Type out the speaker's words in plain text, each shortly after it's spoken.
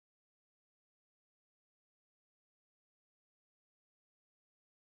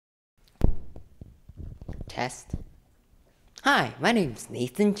Test. Hi, my name's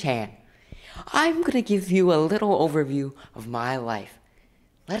Nathan Chan. I'm gonna give you a little overview of my life.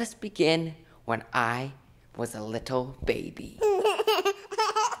 Let us begin when I was a little baby.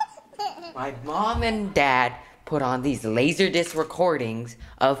 My mom and dad put on these laserdisc recordings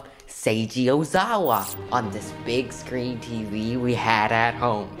of Seiji Ozawa on this big screen TV we had at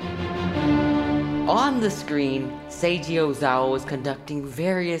home. On the screen, Seiji Ozawa was conducting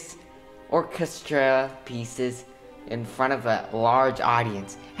various orchestra pieces in front of a large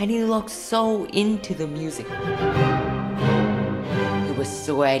audience, and he looked so into the music. He was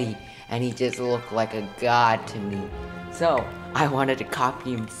sweaty, and he just looked like a god to me. So, I wanted to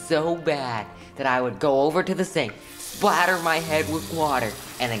copy him so bad that I would go over to the sink, splatter my head with water,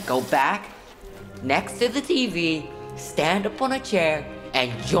 and then go back next to the TV, stand up on a chair,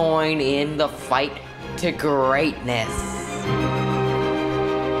 and join in the fight to greatness.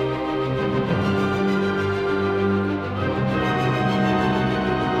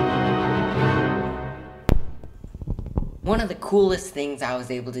 One of the coolest things I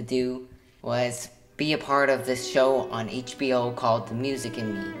was able to do was be a part of this show on HBO called The Music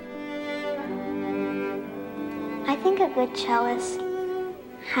in Me. I think a good cellist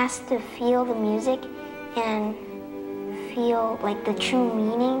has to feel the music and feel like the true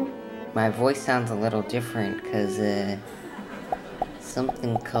meaning. My voice sounds a little different because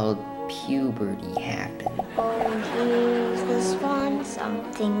something called puberty happened. Oh, here's this one,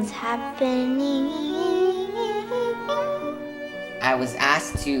 something's happening. I was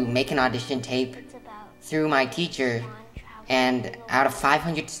asked to make an audition tape through my teacher, and out of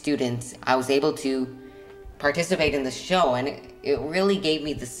 500 students, I was able to participate in the show, and it really gave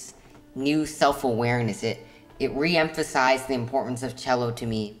me this new self-awareness. It re-emphasized the importance of cello to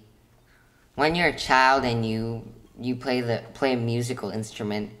me. When you're a child and you play a musical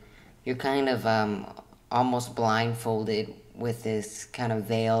instrument, you're kind of almost blindfolded with this kind of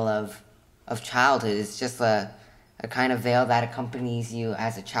veil of childhood. It's just a kind of veil that accompanies you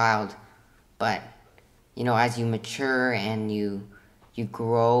as a child. But, you know, as you mature and you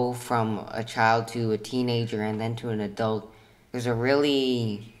grow from a child to a teenager and then to an adult, there's a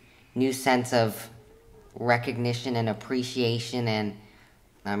really new sense of recognition and appreciation, and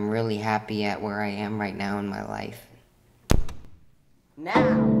I'm really happy at where I am right now in my life.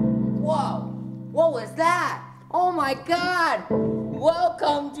 Now, whoa, what was that? Oh my God!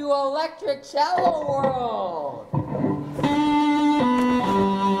 Welcome to Electric Cello World!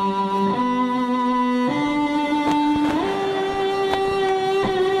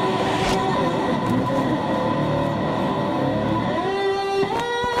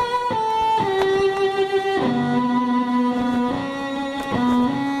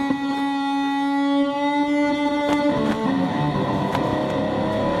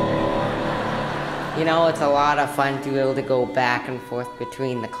 You know, it's a lot of fun to be able to go back and forth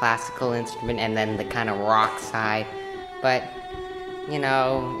between the classical instrument and then the kind of rock side. But, you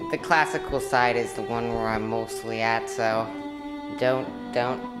know, the classical side is the one where I'm mostly at, so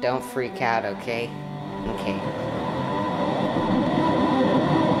don't freak out, okay? Okay.